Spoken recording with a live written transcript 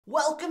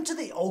Welcome to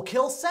the Oak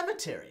Hill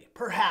Cemetery,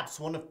 perhaps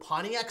one of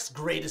Pontiac's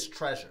greatest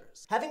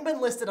treasures. Having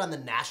been listed on the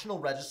National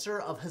Register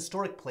of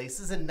Historic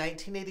Places in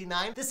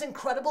 1989, this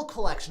incredible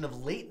collection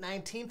of late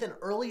 19th and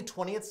early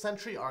 20th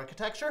century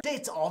architecture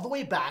dates all the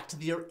way back to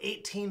the year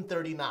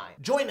 1839.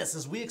 Join us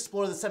as we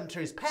explore the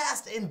cemetery's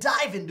past and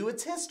dive into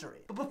its history.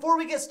 But before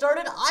we get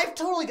started, I've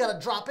totally got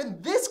to drop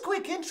in this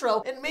quick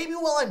intro, and maybe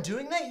while I'm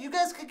doing that, you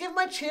guys could give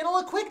my channel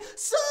a quick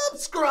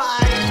subscribe!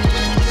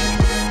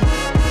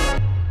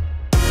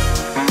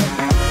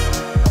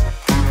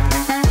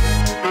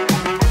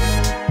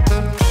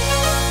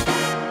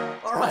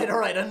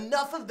 Alright,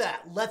 enough of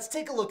that. Let's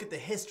take a look at the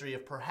history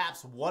of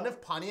perhaps one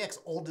of Pontiac's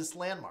oldest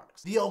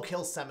landmarks, the Oak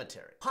Hill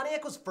Cemetery.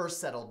 Pontiac was first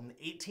settled in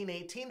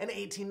 1818 and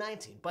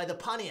 1819 by the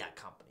Pontiac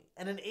Company.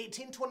 And in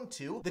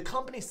 1822, the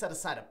company set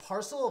aside a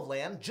parcel of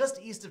land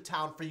just east of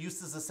town for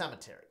use as a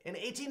cemetery. In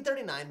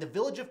 1839, the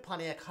village of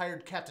Pontiac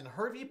hired Captain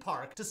Hervey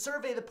Park to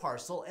survey the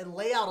parcel and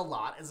lay out a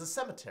lot as a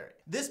cemetery.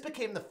 This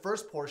became the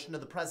first portion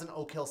of the present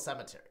Oak Hill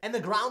Cemetery, and the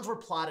grounds were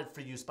plotted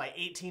for use by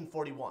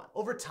 1841.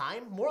 Over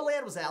time, more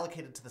land was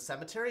allocated to the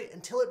cemetery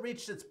until it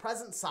reached its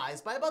present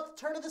size by about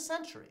the turn of the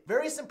century.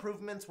 Various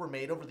improvements were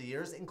made over the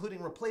years,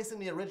 including replacing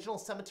the original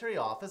cemetery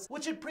office,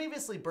 which had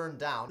previously burned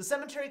down. The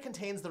cemetery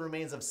contains the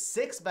remains of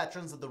 6 veterans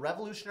of the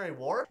Revolutionary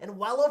War and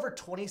well over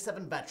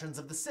 27 veterans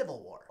of the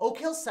Civil War. Oak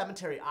Hill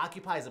Cemetery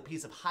occupies a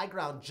piece of high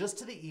ground just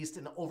to the east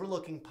and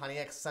overlooking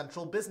Pontiac's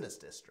central business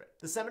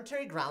district. The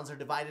cemetery grounds are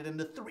divided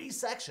into 3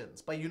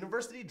 sections by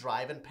University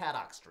Drive and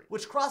Paddock Street,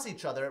 which cross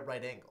each other at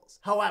right angles.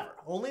 However,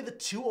 only the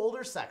 2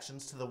 older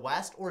sections to the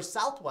west or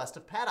southwest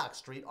of Paddock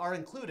Street are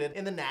included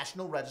in the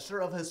National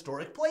Register of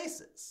Historic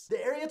Places.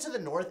 The area to the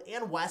north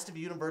and west of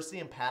University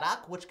and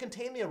Paddock, which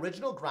contain the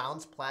original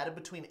grounds platted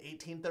between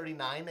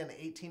 1839 and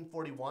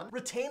 1841,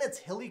 retain its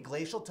hilly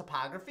glacial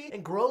topography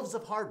and groves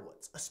of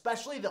hardwoods,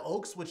 especially the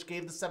oaks which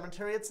gave the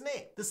cemetery its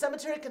name. The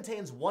cemetery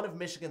contains one of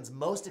Michigan's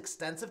most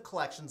extensive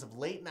collections of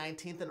late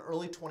 19th and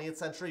early 20th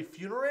century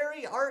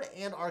funerary art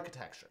and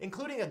architecture,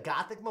 including a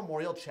Gothic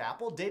memorial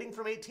chapel dating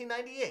from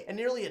 1898 and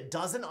nearly a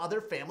dozen other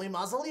family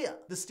mausolea.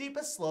 The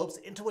steepest slopes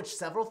into which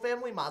several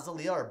family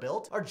mausolea are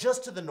built are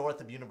just to the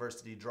north of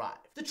University Drive.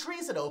 The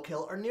trees at Oak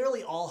Hill are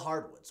nearly all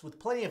hardwoods, with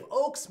plenty of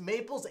oaks,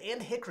 maples,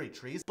 and hickory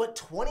trees, but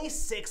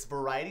 26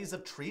 varieties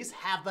of trees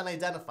have been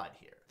identified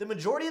here. The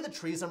majority of the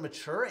trees are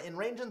mature and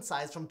range in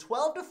size from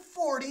 12 to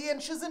 40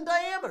 inches in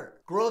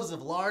diameter. Groves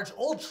of large,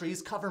 old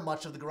trees cover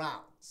much of the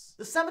grounds.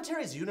 The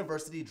cemetery's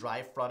University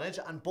Drive frontage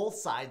on both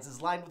sides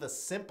is lined with a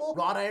simple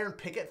wrought iron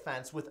picket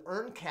fence with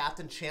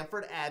urn-capped and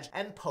chamfered edge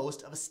and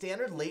post of a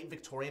standard late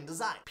Victorian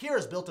design.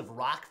 Piers built of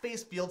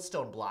rock-faced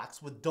fieldstone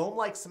blocks with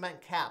dome-like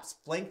cement caps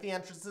flank the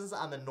entrances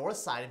on the north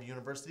side of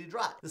University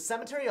Drive. The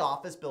cemetery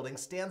office building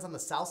stands on the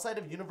south side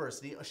of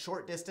University, a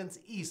short distance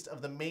east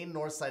of the main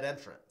north side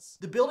entrance.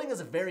 The building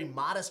is a very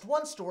modest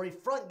one-story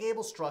front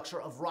gable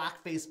structure of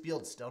rock-faced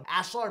fieldstone,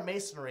 ashlar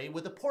masonry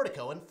with a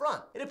portico in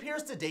front. It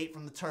appears to date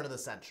from the turn of the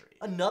century.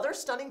 Another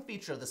stunning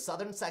feature of the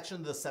southern section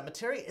of the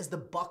cemetery is the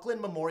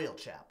Buckland Memorial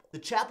Chapel. The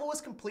chapel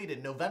was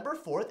completed November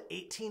 4th,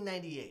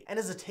 1898, and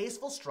is a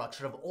tasteful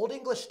structure of Old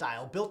English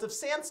style built of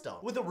sandstone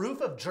with a roof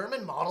of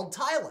German mottled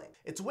tiling.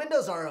 Its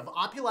windows are of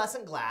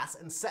opalescent glass,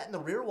 and set in the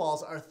rear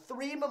walls are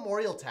 3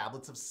 memorial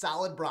tablets of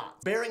solid bronze,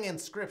 bearing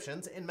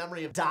inscriptions in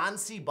memory of Don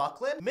C.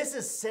 Buckland,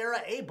 Mrs.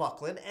 Sarah A.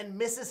 Buckland, and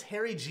Mrs.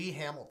 Harry G.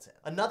 Hamilton.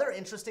 Another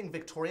interesting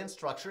Victorian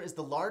structure is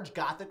the large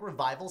Gothic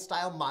Revival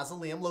style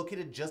mausoleum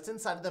located just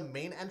inside of the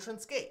main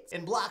entrance gates,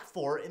 in Block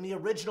 4 in the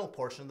original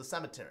portion of the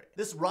cemetery.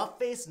 This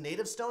rough-faced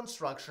native stone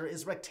structure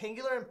is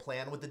rectangular in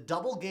plan with a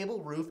double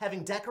gable roof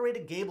having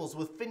decorated gables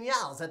with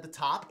finials at the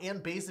top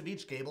and base of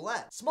each gable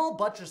end. Small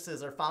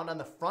buttresses are found on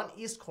the front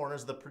east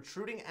corners of the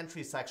protruding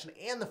entry section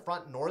and the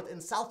front north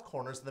and south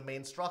corners of the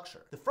main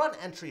structure. The front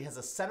entry has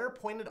a center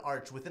pointed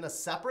arch within a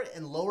separate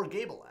and lower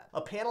gable end.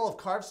 A panel of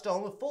carved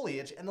stone with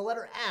foliage and the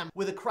letter M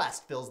with a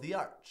crest fills the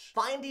arch.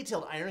 Fine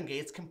detailed iron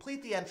gates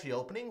complete the entry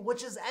opening,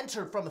 which is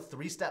entered from a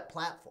 3-step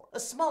platform. A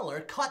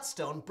smaller, cut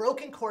stone,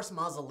 broken course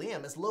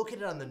mausoleum is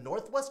located on the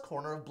northwest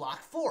corner of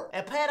Block 4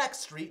 at Paddock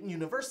Street and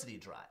University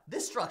Drive.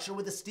 This structure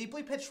with a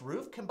steeply pitched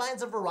roof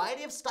combines a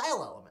variety of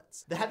style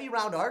elements. The heavy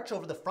round arch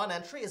over the front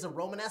entry is a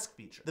Romanesque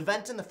feature. The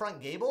vent in the front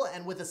gable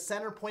and with a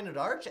center pointed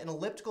arch and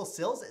elliptical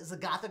sills is a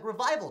Gothic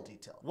Revival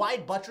detail.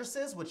 Wide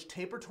buttresses which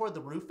taper toward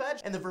the roof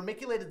edge and the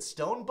vermiculated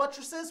stone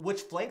buttresses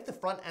which flank the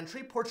front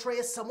entry portray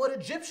a somewhat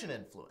Egyptian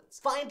influence.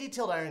 Fine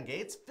detailed iron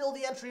gates fill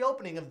the entry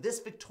opening of this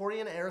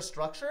Victorian era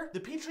structure. The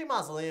Petrie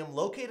Mausoleum,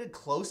 located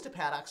close to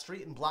Paddock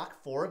Street in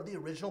Block 4 of the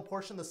original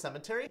portion of the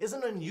cemetery, is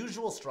an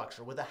unusual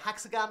structure with a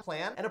hexagon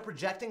plan and a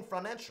projecting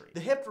front entry. The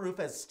hipped roof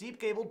has steep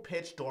gabled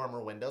pitched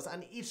dormer windows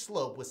on each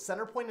slope with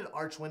center pointed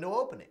arch window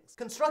openings.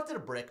 Constructed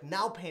of brick,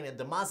 now painted,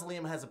 the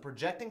mausoleum has a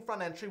projecting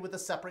front entry with a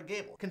separate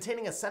gable,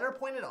 containing a center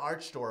pointed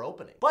arch door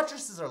opening.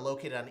 Buttresses are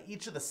located on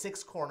each of the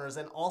 6 corners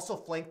and also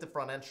flank the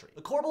front entry.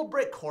 A corbelled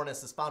brick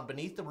cornice is found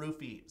beneath the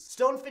roof eaves.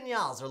 Stone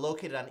finials are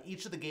located on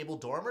each of the gable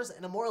dormers,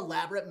 and a more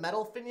elaborate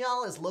metal finial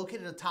finial is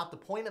located atop the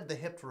point of the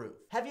hipped roof.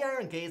 Heavy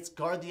iron gates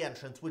guard the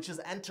entrance, which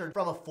is entered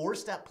from a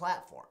 4-step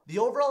platform. The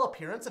overall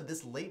appearance of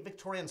this late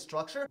Victorian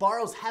structure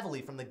borrows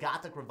heavily from the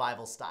Gothic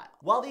Revival style.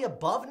 While the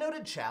above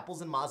noted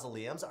chapels and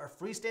mausoleums are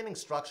freestanding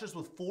structures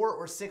with 4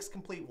 or 6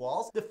 complete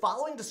walls, the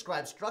following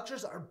described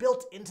structures are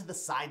built into the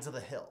sides of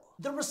the hill.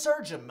 The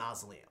Resurgam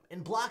Mausoleum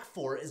in Block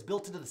 4 is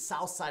built into the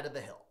south side of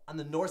the hill, on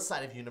the north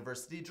side of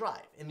University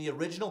Drive, in the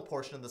original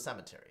portion of the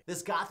cemetery.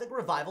 This Gothic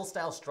Revival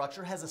style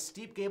structure has a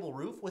steep gable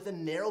roof with a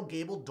narrow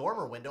gabled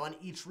dormer window on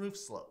each roof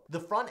slope. The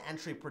front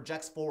entry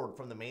projects forward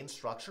from the main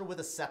structure with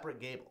a separate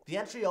gable. The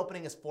entry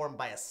opening is formed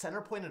by a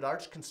center pointed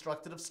arch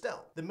constructed of stone.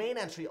 The main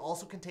entry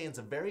also contains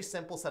a very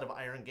simple set of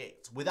iron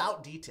gates,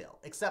 without detail,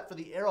 except for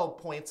the arrow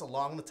points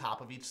along the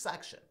top of each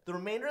section. The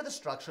remainder of the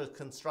structure is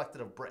constructed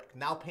of brick,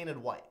 now painted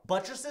white.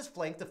 Buttresses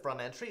flank the front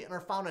entry and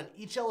are found on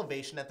each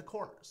elevation at the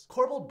corners.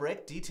 Corbelled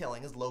brick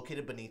detailing is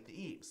located beneath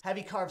the eaves.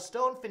 Heavy carved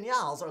stone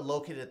finials are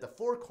located at the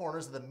 4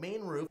 corners of the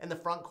main roof and the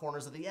front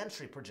corners of the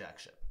entry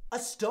projection. A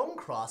stone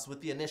cross with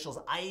the initials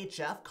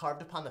IHF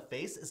carved upon the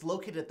face is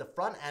located at the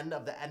front end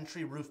of the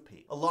entry roof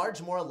peak. A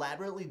large, more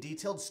elaborately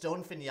detailed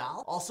stone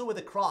finial, also with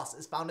a cross,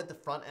 is found at the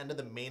front end of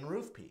the main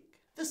roof peak.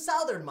 The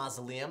Southern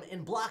Mausoleum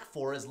in Block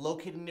 4 is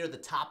located near the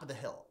top of the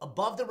hill,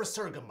 above the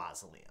Resurgam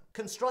Mausoleum.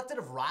 Constructed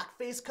of rock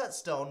face cut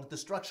stone, the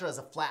structure has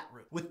a flat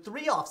roof, with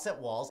 3 offset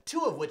walls,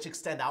 2 of which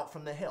extend out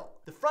from the hill.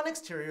 The front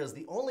exterior is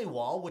the only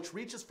wall which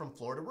reaches from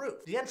floor to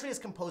roof. The entry is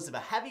composed of a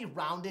heavy,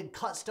 rounded,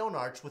 cut stone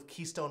arch with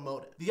keystone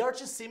motif. The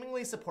arch is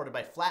seemingly supported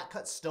by flat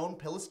cut stone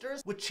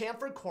pilasters with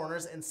chamfered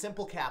corners and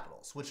simple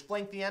capitals, which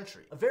flank the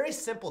entry. A very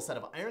simple set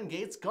of iron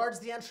gates guards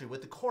the entry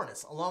with the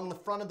cornice along the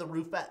front of the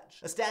roof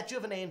edge. A statue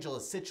of an angel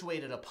is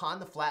situated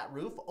upon the flat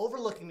roof,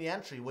 overlooking the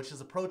entry, which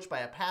is approached by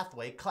a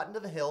pathway cut into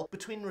the hill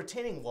between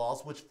retaining walls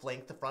which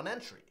flank the front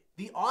entry.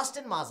 The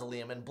Austin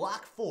Mausoleum in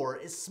Block 4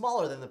 is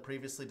smaller than the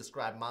previously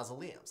described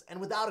mausoleums, and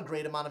without a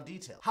great amount of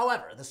detail.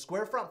 However, the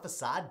square front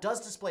facade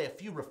does display a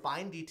few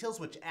refined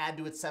details which add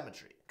to its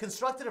symmetry.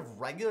 Constructed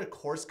of regular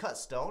coarse-cut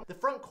stone, the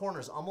front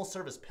corners almost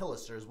serve as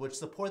pilasters which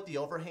support the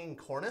overhanging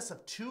cornice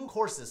of 2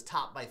 courses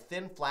topped by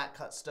thin,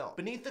 flat-cut stone.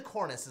 Beneath the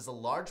cornice is a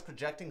large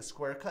projecting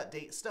square-cut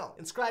date stone,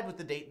 inscribed with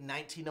the date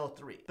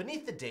 1903.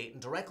 Beneath the date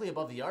and directly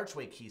above the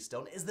archway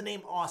keystone is the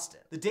name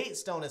Austin. The date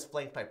stone is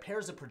flanked by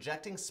pairs of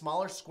projecting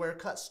smaller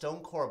square-cut stone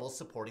corbels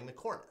supporting the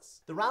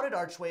cornice. The rounded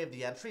archway of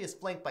the entry is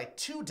flanked by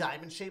 2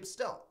 diamond-shaped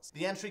stones.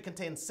 The entry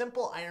contains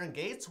simple iron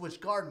gates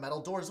which guard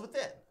metal doors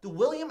within. The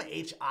William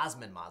H.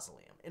 Osmond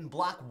Mausoleum in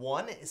Block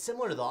 1 is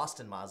similar to the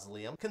Austin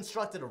Mausoleum,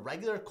 constructed of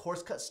regular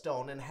coarse-cut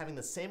stone and having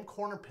the same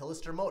corner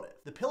pilaster motif.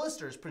 The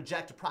pilasters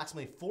project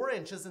approximately 4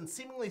 inches and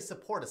seemingly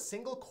support a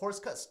single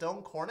coarse-cut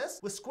stone cornice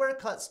with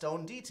square-cut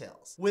stone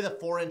details, with a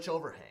 4-inch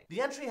overhang.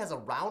 The entry has a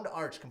round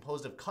arch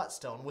composed of cut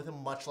stone with a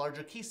much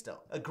larger keystone.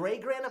 A gray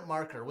granite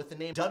marker with the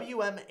name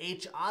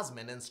W.M.H.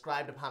 Osmond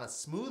inscribed upon a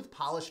smooth,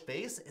 polished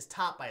face is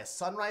topped by a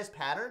sunrise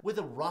pattern with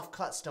a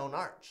rough-cut stone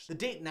arch. The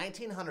date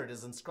 1900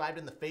 is inscribed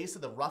in the face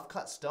of the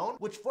rough-cut stone,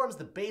 which forms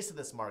the base of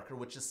this marker,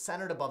 which is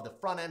centered above the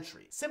front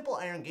entry. Simple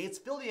iron gates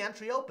fill the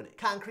entry opening.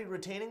 Concrete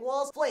retaining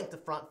walls flank the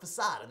front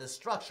facade of this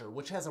structure,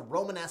 which has a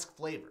Romanesque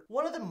flavor.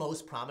 One of the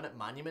most prominent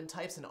monument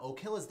types in Oak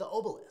Hill is the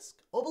obelisk.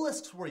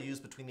 Obelisks were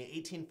used between the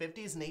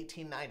 1850s and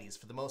 1890s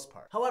for the most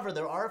part. However,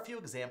 there are a few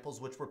examples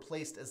which were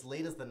placed as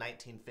late as the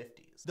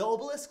 1950s. The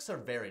obelisks are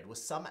varied, with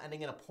some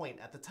ending in a point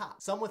at the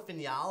top, some with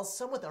finials,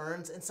 some with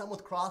urns, and some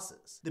with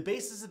crosses. The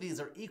bases of these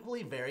are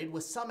equally varied,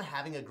 with some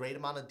having a great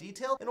amount of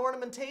detail and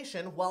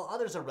ornamentation, while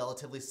others are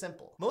relatively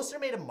simple. Most are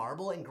made of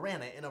marble and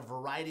granite in a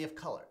variety of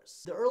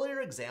colors. The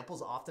earlier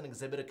examples often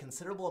exhibit a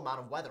considerable amount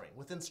of weathering,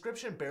 with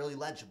inscription barely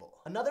legible.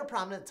 Another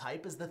prominent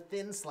type is the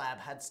thin slab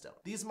headstone.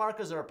 These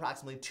markers are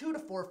approximately 2 to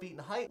 4 feet in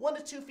height, 1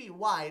 to 2 feet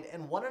wide,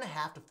 and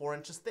 1.5 to 4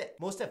 inches thick.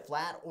 Most have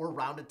flat or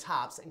rounded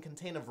tops and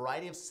contain a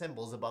variety of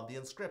symbols above the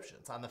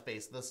inscriptions on the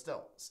face of the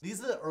stones.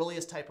 These are the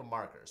earliest type of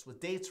markers, with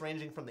dates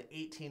ranging from the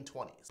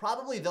 1820s,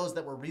 probably those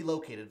that were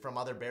relocated from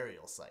other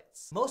burial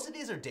sites. Most of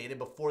these are dated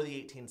before the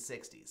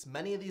 1860s.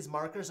 Many of these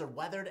markers are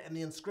weathered and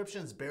the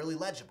inscriptions barely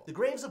legible. The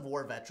graves of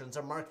war veterans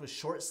are marked with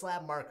short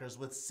slab markers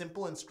with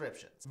simple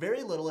inscriptions.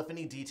 Very little, if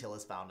any, detail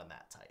is found on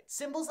that type.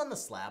 Symbols on the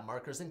slab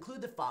markers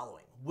include the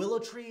following: willow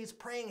trees,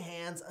 praying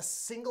hands, a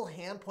single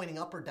hand pointing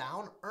up or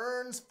down,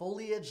 urns,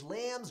 foliage,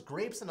 lambs,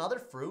 grapes and other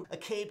fruit, a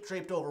cape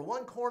draped over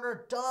one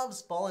corner,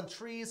 doves, fallen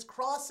trees,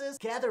 crosses,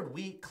 gathered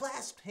wheat,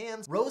 clasped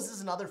hands, roses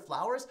and other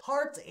flowers,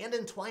 hearts, and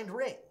entwined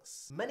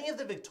rings. Many of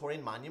the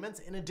Victorian monuments,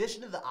 in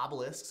addition to the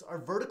obelisks, are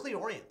vertically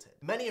oriented.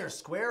 Many are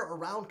square or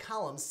round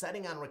columns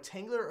setting on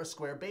rectangular or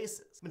square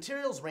bases.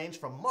 Materials range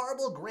from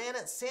marble,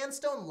 granite,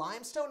 sandstone,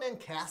 limestone, and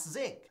cast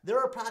zinc. There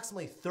are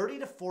approximately 30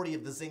 to 40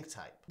 of the zinc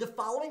type. The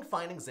following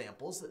fine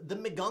examples, the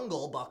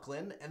McGungle,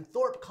 Buckland, and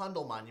Thorpe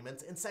Cundall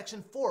monuments in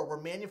Section 4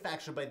 were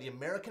manufactured by the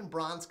American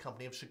Bronze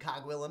Company of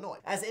Chicago, Illinois,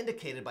 as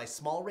indicated by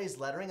small raised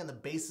lettering on the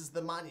bases of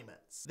the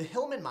monuments. monuments. The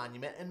Hillman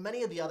Monument and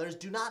many of the others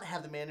do not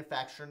have the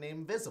manufacturer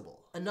name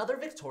visible. Another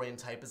Victorian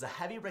type is a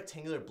heavy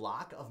rectangular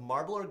block of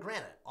marble or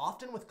granite,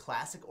 often with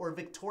classic or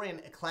Victorian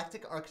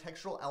eclectic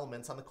architectural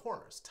elements on the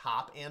corners,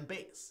 top and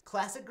base.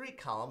 Classic Greek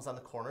columns on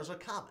the corners are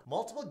common.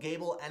 Multiple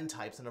gable end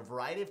types and a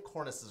variety of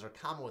cornices are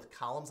common, with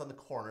columns on the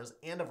corners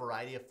and a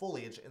variety of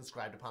foliage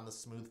inscribed upon the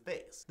smooth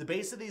face. The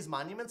base of these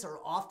monuments are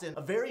often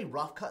a very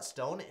rough-cut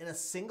stone in a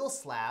single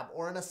slab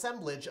or an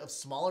assemblage of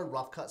smaller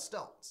rough-cut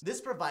stones.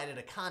 This provided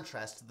a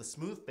contrast to the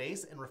smooth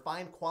face and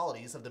refined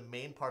qualities of the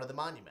main part of the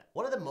monument.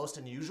 One of the most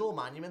unusual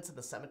monuments in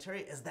the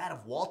cemetery is that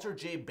of Walter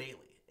J. Bailey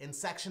in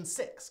Section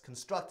 6,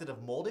 constructed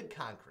of molded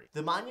concrete.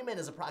 The monument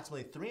is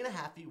approximately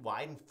 3.5 feet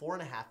wide and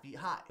 4.5 feet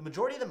high. The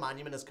majority of the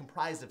monument is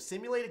comprised of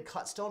simulated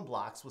cut stone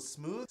blocks with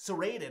smooth,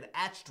 serrated,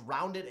 etched,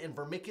 rounded, and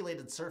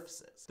vermiculated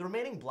surfaces. The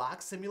remaining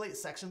blocks simulate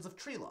sections of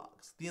tree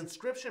logs. The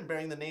inscription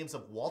bearing the names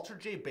of Walter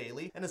J.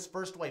 Bailey and his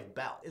first wife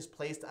Belle is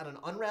placed on an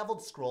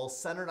unraveled scroll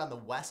centered on the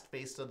west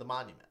face of the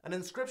monument. An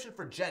inscription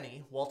for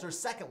Jenny, Walter's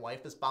second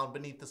wife, is found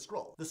beneath the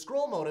scroll. The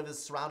scroll motif is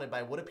surrounded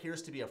by what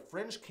appears to be a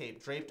fringe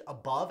cape draped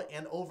above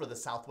and over the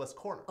southwest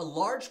corner. A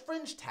large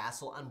fringe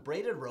tassel on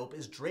braided rope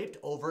is draped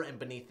over and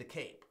beneath the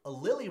cape. A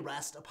lily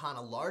rests upon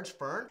a large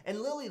fern,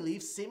 and lily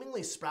leaves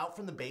seemingly sprout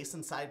from the base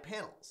and side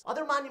panels.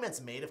 Other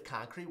monuments made of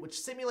concrete which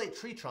simulate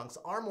tree trunks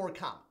are more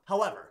common.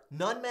 However,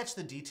 none match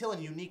the detail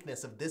and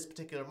uniqueness of this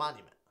particular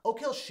monument. Oak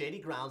Hill's shady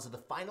grounds are the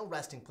final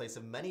resting place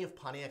of many of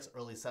Pontiac's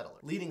early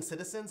settlers, leading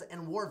citizens,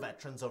 and war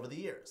veterans over the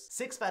years.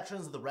 6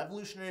 veterans of the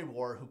Revolutionary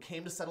War who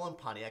came to settle in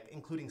Pontiac,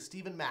 including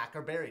Stephen Mack,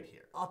 are buried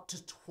here. Up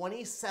to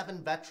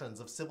 27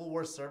 veterans of Civil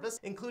War service,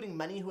 including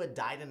many who had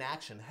died in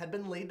action, had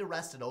been laid to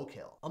rest at Oak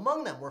Hill.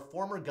 Among them were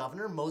former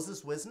Governor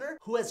Moses Wisner,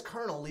 who as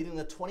colonel leading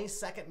the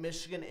 22nd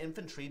Michigan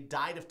Infantry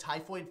died of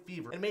typhoid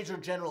fever, and Major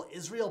General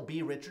Israel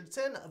B.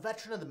 Richardson, a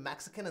veteran of the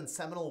Mexican and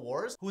Seminole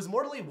Wars, who was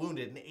mortally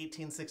wounded in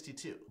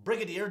 1862.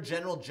 Brigadier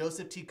General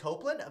Joseph T.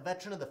 Copeland, a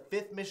veteran of the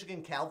 5th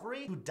Michigan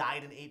Cavalry, who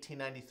died in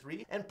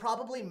 1893, and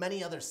probably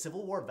many other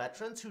Civil War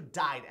veterans who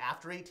died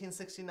after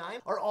 1869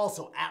 are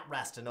also at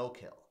rest in Oak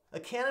Hill. A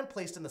cannon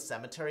placed in the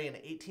cemetery in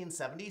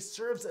 1870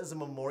 serves as a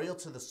memorial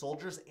to the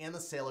soldiers and the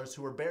sailors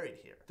who were buried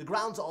here. The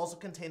grounds also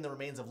contain the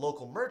remains of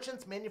local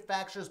merchants,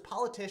 manufacturers,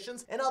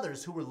 politicians, and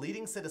others who were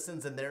leading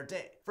citizens in their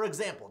day. For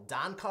example,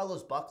 Don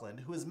Carlos Buckland,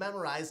 who is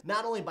memorized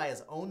not only by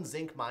his own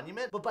zinc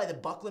monument, but by the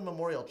Buckland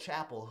Memorial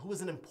Chapel, who was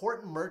an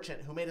important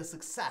merchant who made a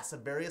success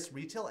of various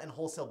retail and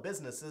wholesale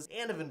businesses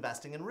and of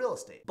investing in real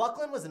estate.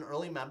 Buckland was an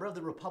early member of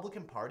the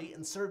Republican Party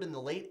and served in the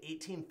late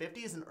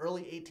 1850s and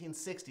early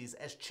 1860s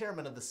as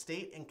chairman of the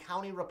state and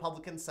county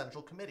Republican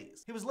Central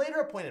Committees. He was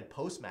later appointed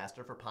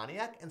postmaster for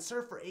Pontiac and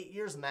served for 8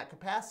 years in that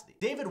capacity.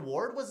 David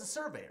Ward was a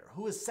surveyor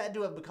who is said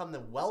to have become the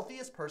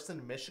wealthiest person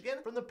in Michigan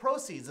from the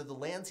proceeds of the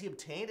lands he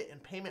obtained in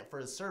payment for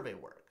his survey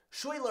work.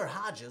 Schuyler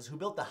Hodges, who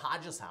built the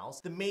Hodges House,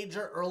 the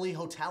major early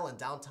hotel in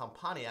downtown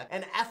Pontiac,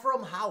 and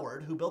Ephraim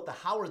Howard, who built the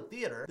Howard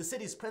Theater, the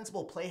city's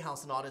principal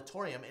playhouse and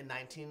auditorium, in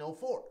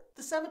 1904.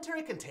 The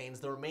cemetery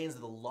contains the remains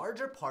of the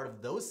larger part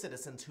of those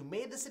citizens who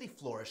made the city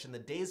flourish in the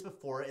days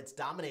before its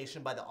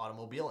domination by the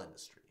automobile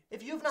industry.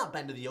 If you have not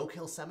been to the Oak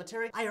Hill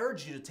Cemetery, I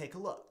urge you to take a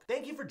look.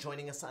 Thank you for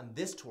joining us on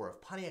this tour of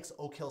Pontiac's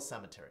Oak Hill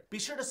Cemetery. Be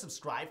sure to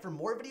subscribe for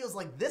more videos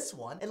like this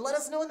one, and let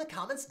us know in the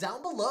comments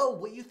down below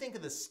what you think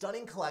of this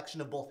stunning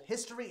collection of both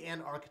history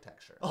and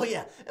architecture. Oh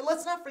yeah, and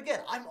let's not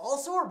forget, I'm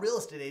also a real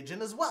estate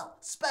agent as well,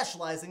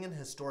 specializing in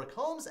historic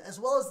homes as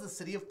well as the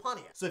city of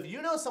Pontiac. So if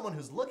you know someone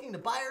who's looking to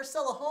buy or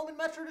sell a home in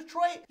Metro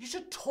Detroit, you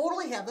should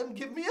totally have them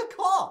give me a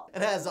call.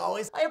 And as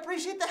always, I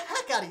appreciate the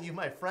heck out of you,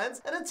 my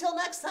friends, and until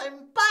next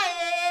time,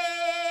 bye!